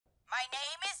My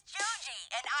name is Juji,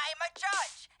 and I'm a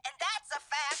judge. And that's a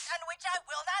fact on which I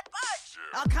will not budge.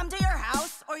 I'll come to your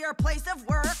house or your place of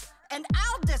work, and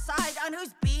I'll decide on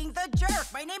who's being the jerk.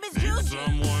 My name is Juji.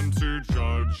 Someone to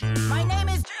judge you. My name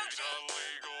is Juji. A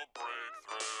legal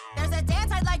breakthrough. There's a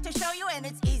dance I'd like to show you, and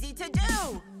it's easy to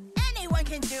do. Anyone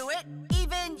can do it,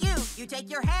 even you. You take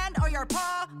your hand or your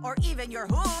paw or even your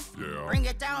hoof. Yeah. Bring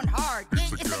it down hard.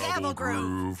 It's a gavel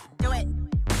groove. Do it.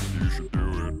 You should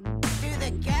do it. Do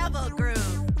the gavel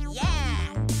groove.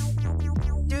 Yeah.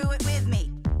 Do it with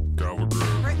me. Gavel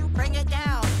Groove. Bring it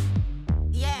down.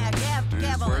 Yeah,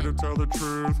 gavel Afraid to it. tell the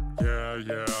truth. Yeah,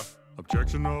 yeah.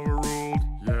 Objection overruled.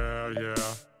 Yeah, yeah.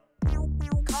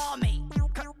 Call me.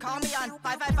 Call me on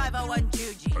 55501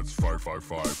 Juji. That's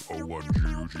 55501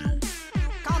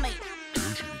 Juji. Call me.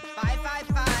 Juji.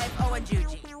 55501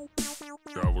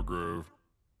 Juji. Gavel Groove.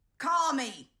 Call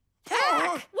me.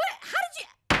 Heck! What